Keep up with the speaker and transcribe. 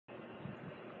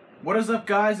What is up,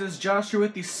 guys? It's Josh here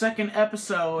with the second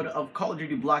episode of Call of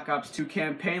Duty Black Ops 2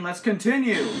 campaign. Let's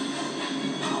continue!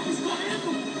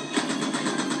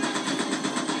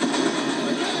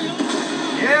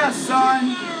 Yeah,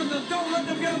 son! Don't let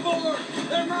them get aboard!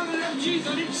 They're mounted MGs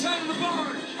on each side of the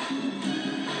barn!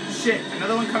 Shit,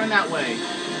 another one coming that way.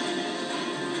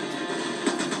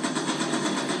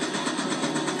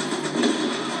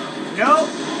 Nope,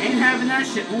 ain't having that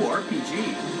shit. Ooh,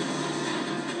 RPG.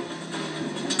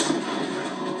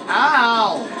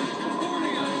 Ow!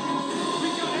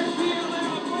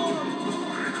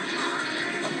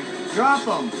 Drop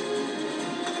them.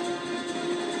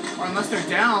 Or unless they're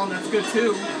down, that's good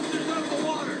too.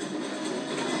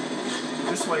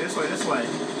 This way, this way, this way.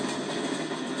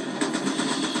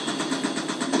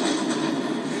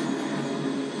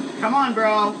 Come on,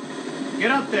 bro.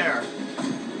 Get up there.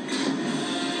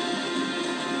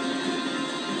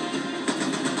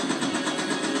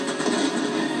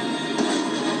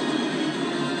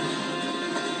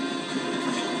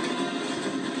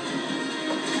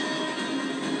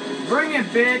 Bring it,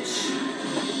 bitch!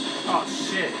 Oh,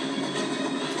 shit.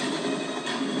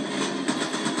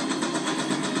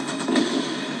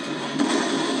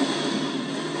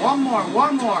 One more,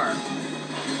 one more!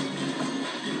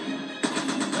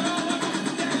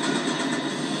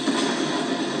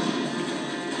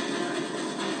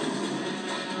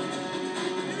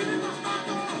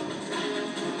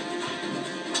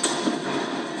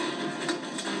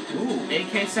 Ooh,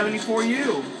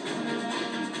 AK-74U!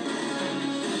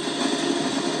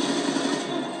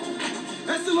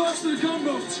 Last of the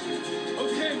gunboats.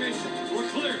 Okay, Mason, we're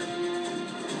clear.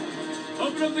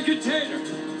 Open up the container.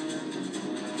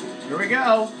 Here we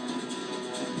go.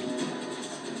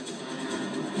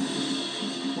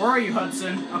 Where are you,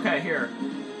 Hudson? Okay, here.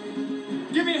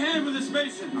 Give me a hand with this,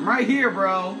 Mason. I'm right here,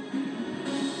 bro.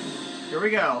 Here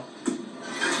we go.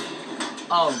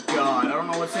 Oh, God. I don't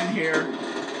know what's in here.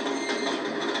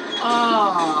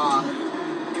 Ah.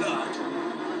 God.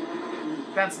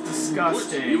 That's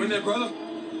disgusting. You in there, brother?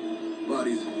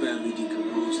 Bodies are badly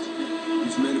decomposed.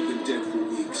 These men have been dead for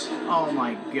weeks. Oh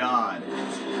my God.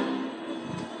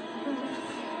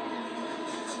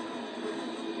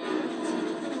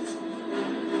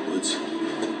 Woods.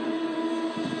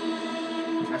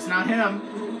 That's not him.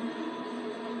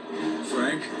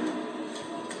 Frank?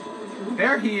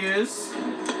 There he is.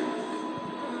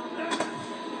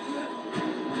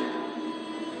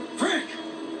 Frank!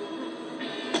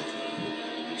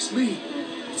 It's me.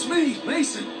 It's me,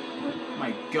 Mason.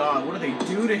 My God, what do they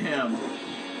do to him? What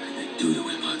did they do to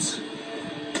him, Hudson?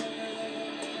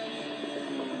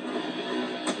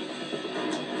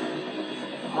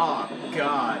 Oh,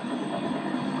 God.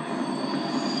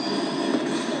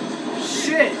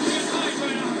 Shit!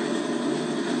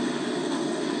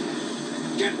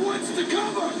 Get Woods to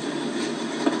cover!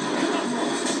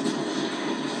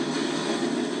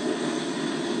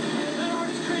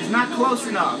 He's not close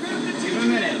enough. Give him a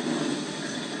minute.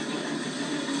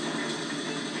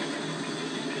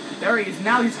 There he is.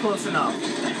 Now he's close enough.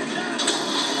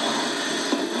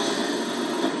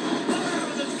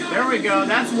 There we go.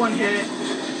 That's one hit.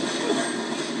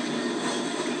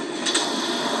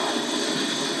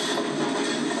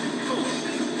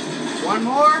 One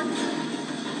more.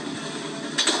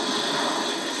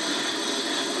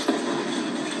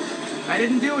 I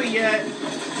didn't do it yet.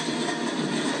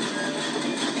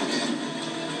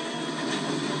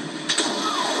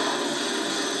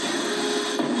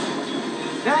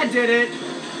 That did it.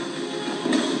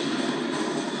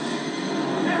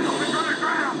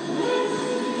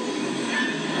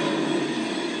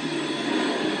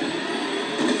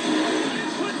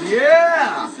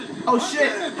 Yeah! Oh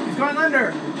shit! He's going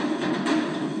under!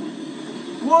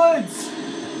 Woods!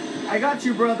 I got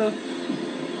you, brother.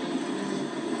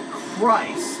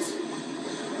 Christ.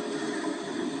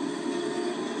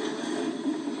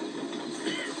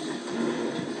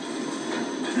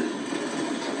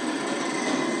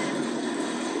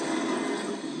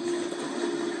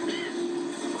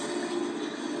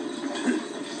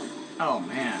 Oh,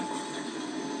 man.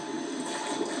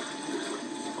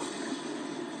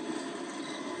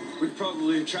 We've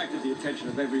probably attracted the attention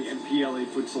of every MPLA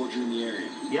foot soldier in the area.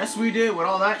 Yes, we did, with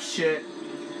all that shit.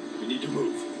 We need to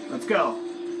move. Let's go.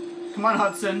 Come on,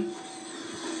 Hudson.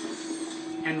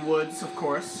 And Woods, of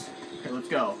course. Okay, let's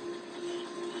go.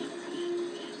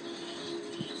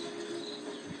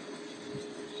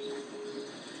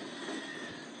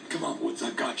 Come on, Woods,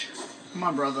 I got you. Come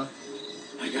on, brother.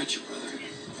 I got you, brother.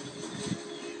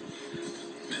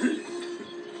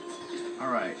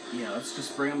 Alright, yeah, let's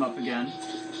just bring him up again.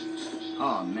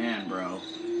 Oh man, bro.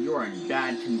 You are in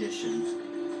bad condition.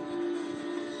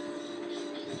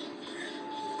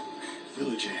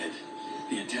 village ahead.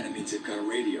 The antenna means they've got a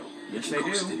radio. Yes, They they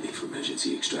can call do. Stinby for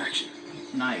emergency extraction.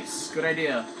 Nice. Good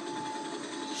idea.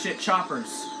 Shit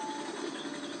choppers.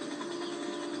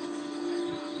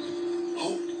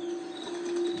 Hold.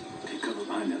 Take cover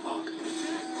behind that log.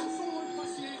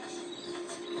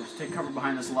 Let's take cover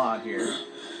behind this log here.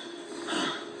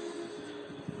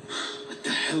 What the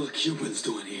hell are Cubans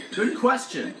doing here? Good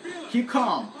question. Keep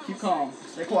calm. Keep calm.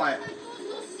 Stay quiet.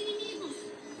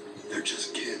 They're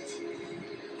just kids.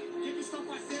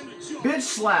 Bitch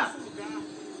slap.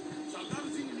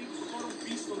 Soldados inimigos foram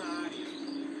vistos na área.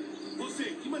 Você,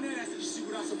 que maneira é essa de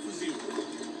segurar seu fuzil?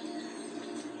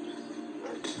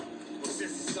 Você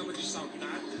se chama de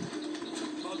soldado?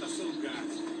 Volta ao seu lugar.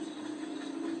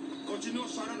 Continua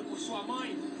chorando por sua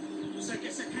mãe? Você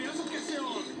quer ser criança ou quer ser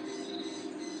homem?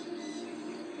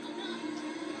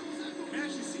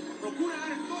 Mexe-se, procura a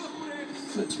área toda por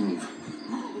eles. Let's move.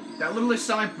 That literally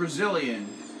sounded like Brazilian.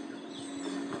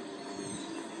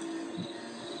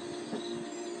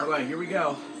 Alright, here we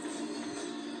go.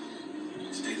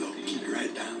 Stay low. Keep your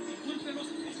head down.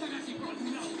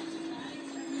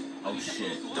 Oh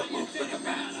shit. Don't move. Let them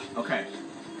pass. Okay.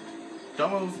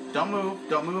 Don't move. Don't move.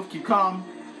 Don't move. Keep calm.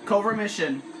 Covert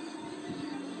mission.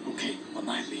 Okay, on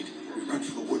my lead. We run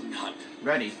for the wooden hut.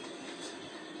 Ready.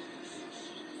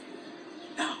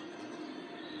 Now.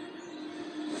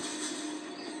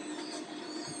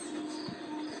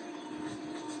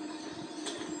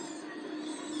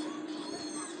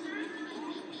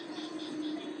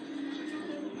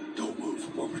 Don't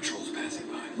move. More patrols passing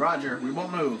by. Roger. We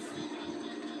won't move.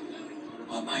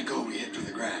 On my go, we head for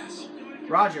the grass.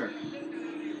 Roger.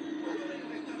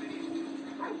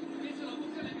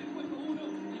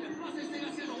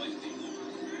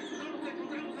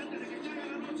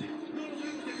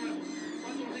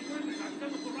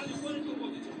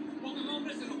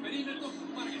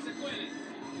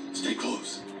 Stay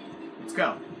close. Let's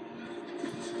go.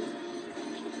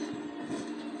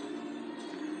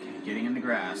 Okay, getting in the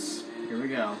grass. Here we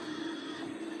go.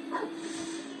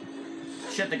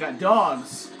 Shit, they got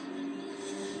dogs.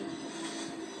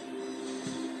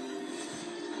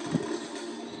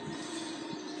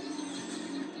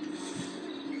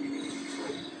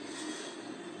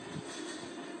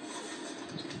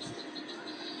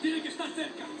 Tiene que estar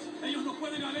cerca. Ellos no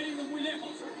pueden haber ido muy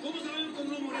lejos. ¿Cómo sabemos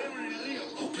cómo no murieron en el río?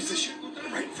 Hold position.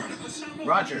 Right in front of us.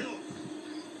 Roger.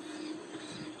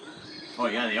 Oh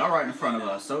yeah, they are right in front of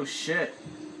us. Oh shit.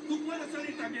 Tú puedes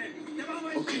salir también. Te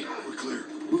vamos a Okay, we're clear.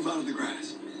 Move out of the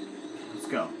grass. Let's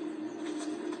go.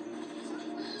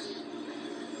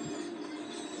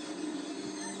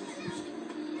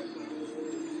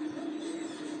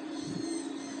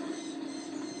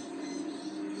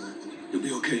 You'll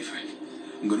be okay, Frank.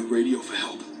 I'm gonna radio for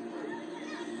help.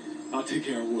 I'll take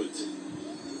care of Woods.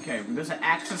 Okay, there's an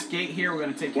access gate here. We're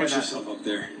gonna take care of Watch that. yourself up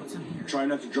there. What's in here? Try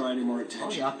not to draw any more Oh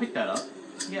attention. yeah, I'll pick that up.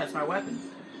 Yeah, it's my weapon.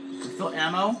 Refill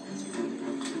ammo.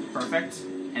 Perfect.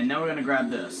 And now we're gonna grab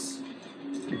this.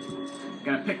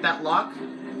 Gonna pick that lock.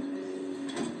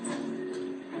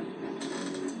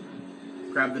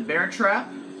 Grab the bear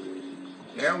trap.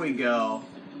 There we go.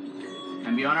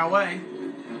 And be on our way.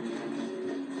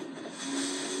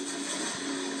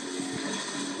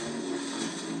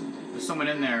 There's someone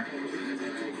in there.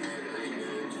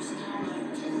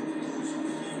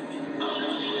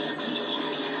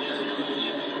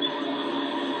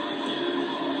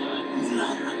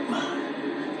 Mullah Rahman.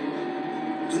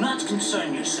 Do not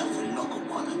concern yourself with local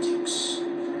politics.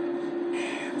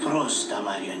 Prosta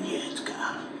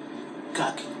marionetka.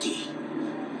 Как и ты.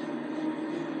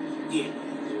 Bien.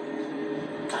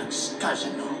 Как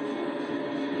сказано.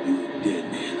 You a dead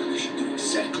man unless you do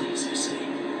exactly as I say.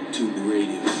 Tune the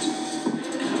radio.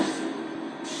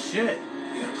 Shit.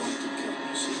 You're going to kill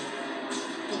me, see?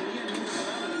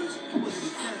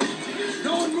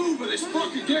 No one move or this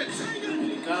fucker gets it. El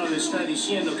americano le está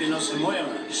diciendo que no se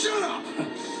mueva. Shut up!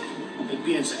 Él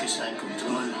piensa que está en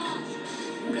control.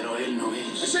 Pero él no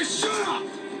I es. say shut up!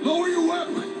 Lower your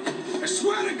weapon! I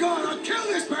swear to God, I'll kill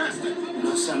this bastard!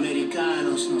 Los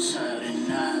americanos no saben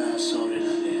nada sobre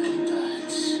la lealtad.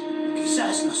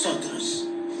 Quizás nosotros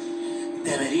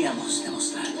deberíamos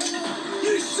demostrar.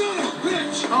 You son of a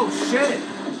bitch! Oh shit.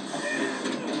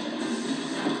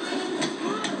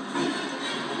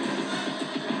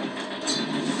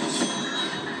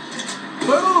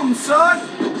 Boom, son!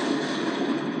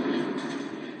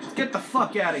 Let's get the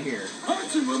fuck out of here.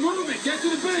 Hudson, we're moving! Get to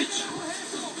the beach!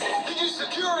 Can you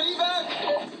secure an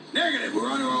evac? Negative, we're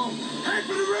on our own. Head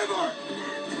for the river!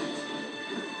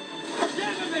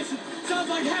 Damn it, Mason! Sounds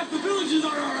like half the village is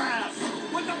on our ass!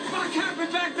 What the fuck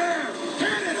happened back there?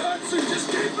 Can it, Hudson! Just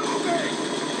keep moving!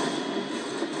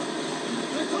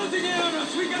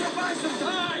 buy some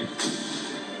time!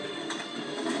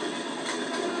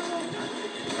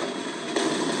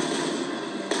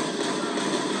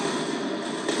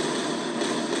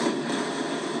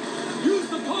 Use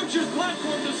the poacher's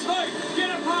platform to snipe! Get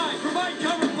up high! Provide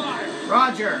cover fire!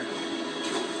 Roger.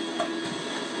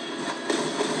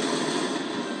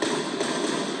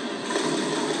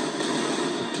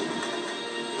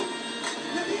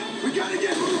 We gotta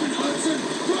get moving, Hudson!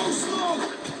 Throw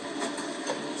smoke!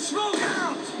 Smoke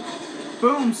out!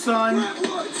 Boom, son. Grab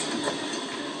Woods!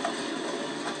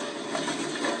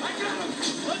 I got him!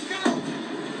 Let's go!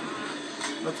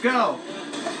 Let's go.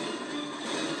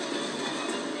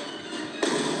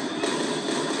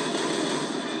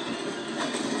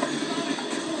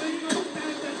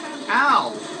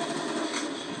 Ow!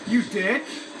 You dick.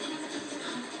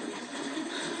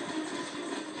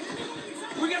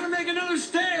 We gotta make another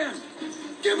stand!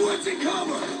 Give Woodsy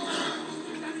cover!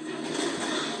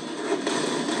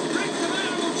 Bring some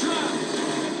animal traps!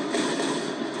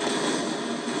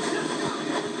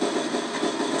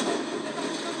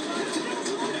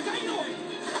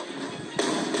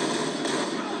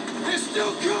 They're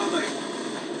still coming!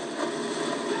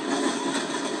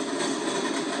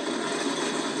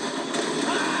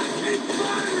 Ah! Keep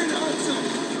firing, Hudson!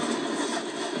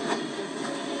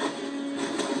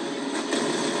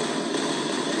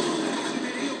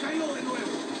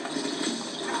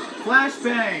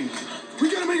 Flashbang. We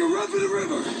gotta make a run for the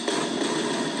river!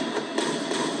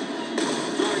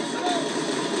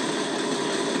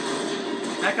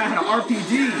 That guy had an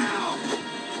RPG.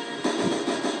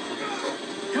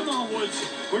 Come on, Woods.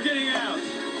 We're getting out.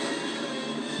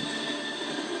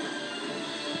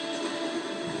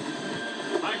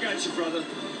 I got you, brother.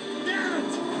 Damn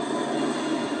it!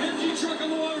 Empty truck on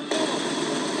the waterfall.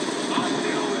 I'll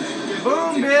deal with it.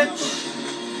 Boom, bitch.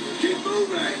 Keep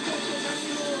moving.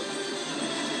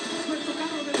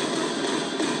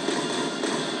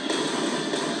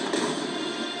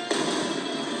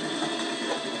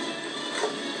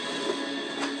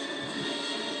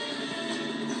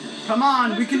 Come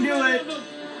on, we can do it.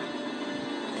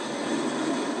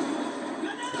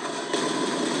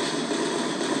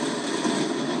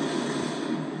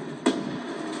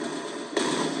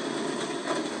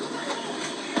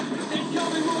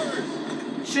 Incoming mortar.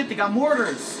 Shit, they got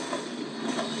mortars.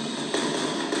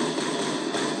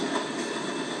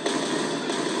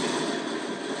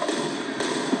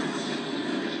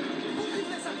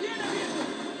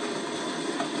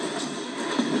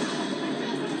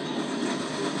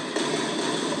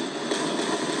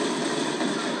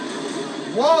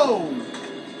 Whoa!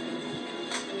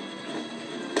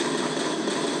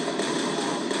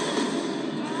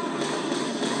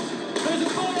 There's a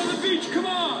boat on the beach. Come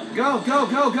on. Go, go,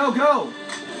 go, go, go!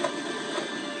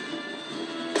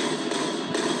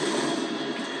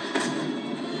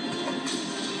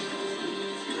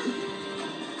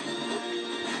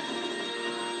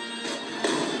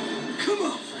 Come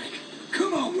on, Frank.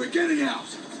 Come on, we're getting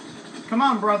out. Come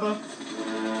on, brother.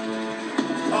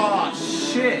 Oh,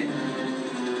 shit.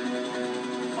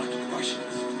 Fucking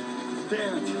Russians.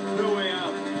 Damn it. No way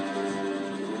out.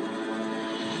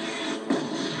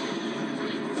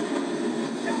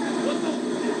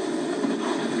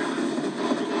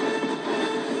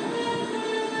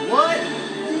 What?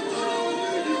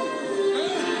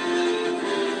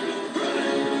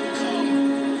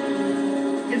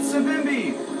 It's Savimbi.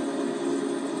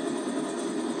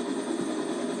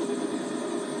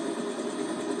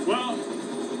 Well,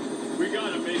 we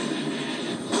got him, Mason.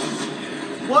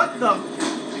 What the?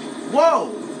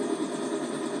 Whoa!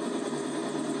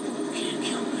 Can't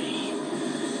kill me.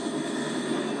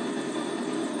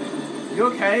 You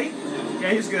okay?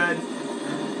 Yeah, he's good.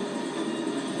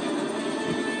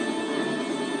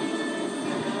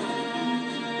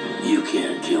 You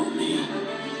can't kill me.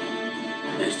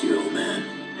 That's your old man.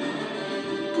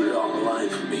 Put it on the line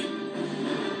for me.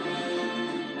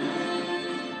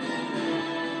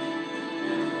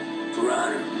 For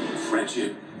honor,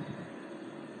 friendship.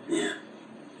 Yeah.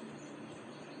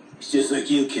 It's just like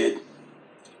you, kid.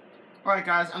 Alright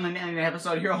guys, I'm going to end the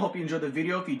episode here. I hope you enjoyed the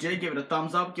video. If you did, give it a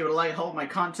thumbs up, give it a like, help my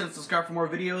content, subscribe for more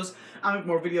videos. I make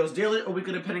more videos daily or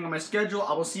weekly depending on my schedule.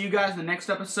 I will see you guys in the next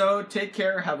episode. Take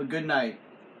care, have a good night.